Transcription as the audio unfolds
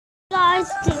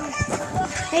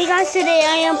Hey guys, today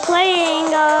I am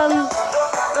playing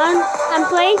I'm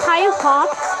playing Caillou Pop,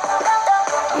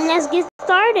 and let's get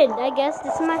started. I guess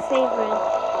this is my favorite.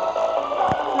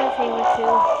 It's my favorite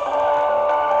too.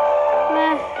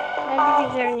 I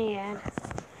did journey ad.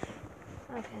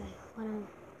 Okay, whatever.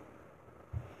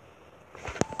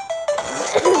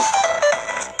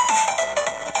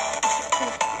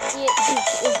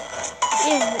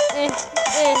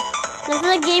 This is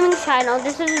a gaming channel.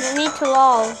 This is me to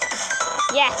lol.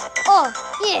 Yeah. Oh,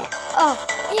 yeah. Oh,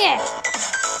 yeah.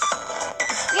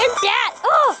 Get that.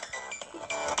 Oh.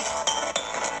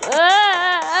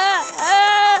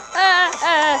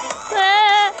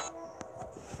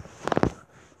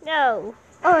 No.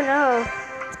 Oh, no.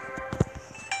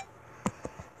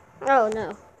 Oh,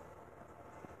 no.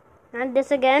 Not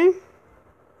this again.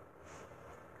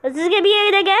 Is this gonna be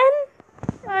it again?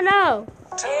 Oh, no.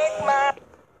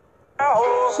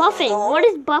 Buffing. What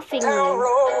does buffing mean?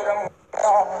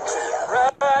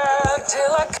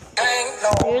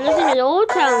 You're listening to Old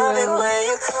Town Road.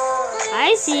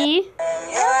 I see.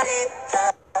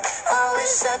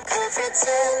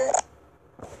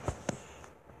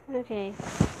 Okay.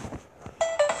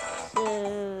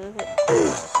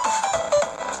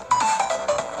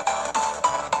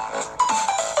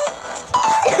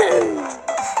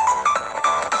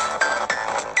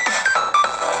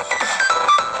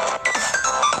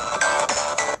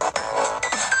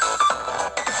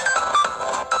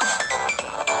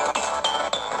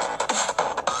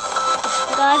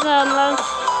 Guys,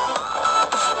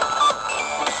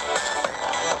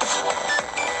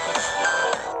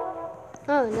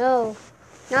 oh no,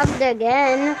 not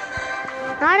again.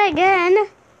 Not again.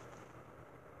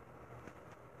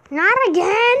 Not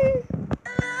again.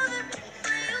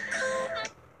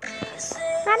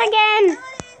 Not again.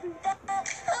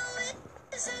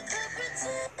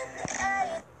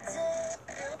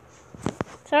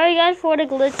 Sorry guys for the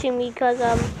glitching because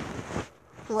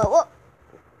whoa.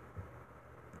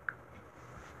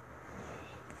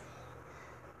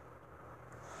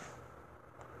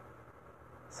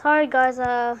 Sorry guys,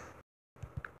 Oh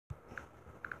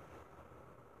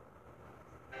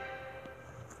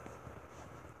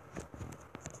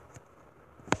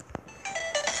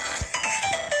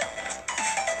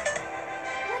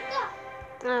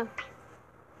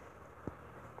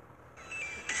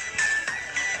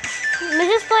Let's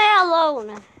just play it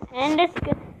alone, and this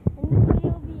video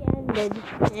will be ended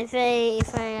if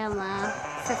I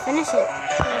finish it.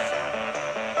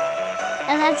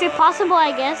 That's actually possible,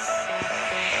 I guess.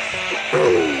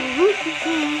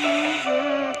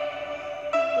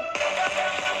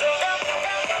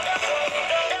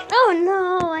 Oh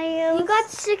no! You got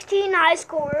 16 high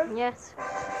score. Yes.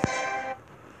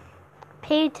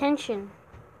 Pay attention.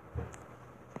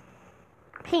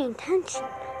 Pay attention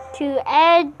to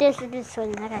add this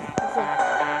one. Okay, that's it.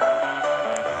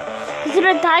 This is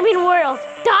a diamond world.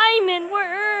 Diamond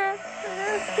world.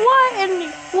 What in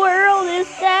the world is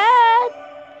that?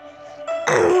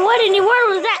 What in the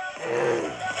world is that?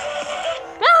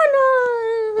 Oh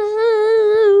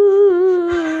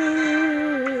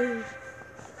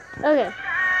no! Okay.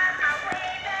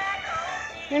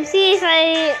 Let me see if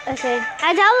okay.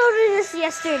 I downloaded this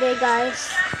yesterday, guys.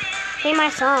 Play my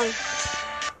song.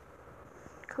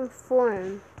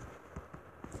 Conform.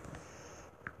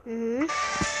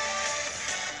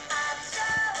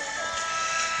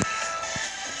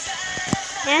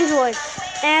 Android.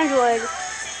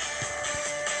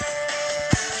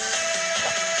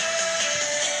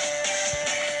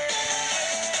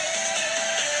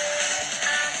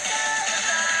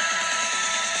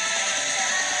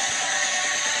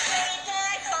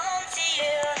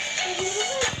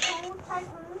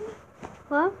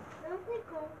 What?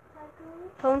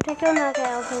 Phone Tycoon? Okay,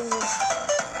 I'll tell you.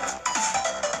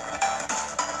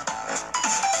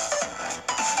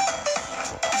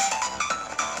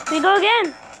 We go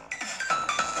again.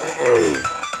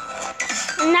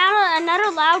 Now another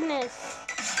loudness.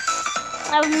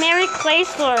 Merry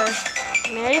Chrysler.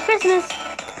 Merry Christmas.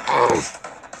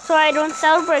 So I don't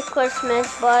celebrate Christmas,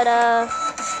 but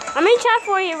I'm in chat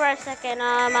for you for a second.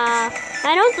 I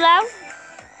know it's loud.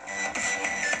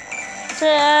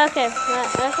 Okay.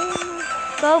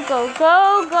 Go.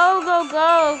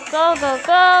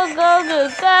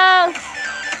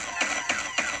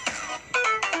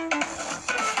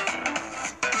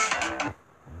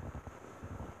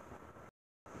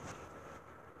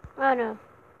 Oh no.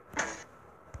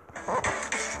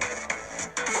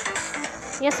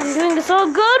 Yes, I'm doing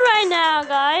so good right now,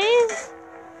 guys.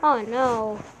 Oh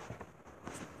no.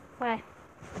 Why?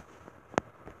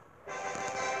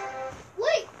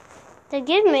 Wait. They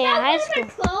give me a high school.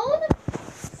 Phone?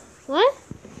 What?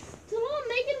 Someone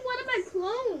making one of my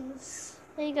clones.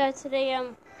 There you go. Today,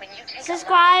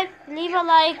 subscribe, leave a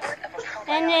like,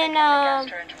 and then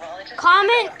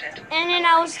comment, and then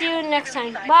I will see you next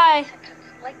time. Bye.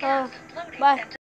 Bye.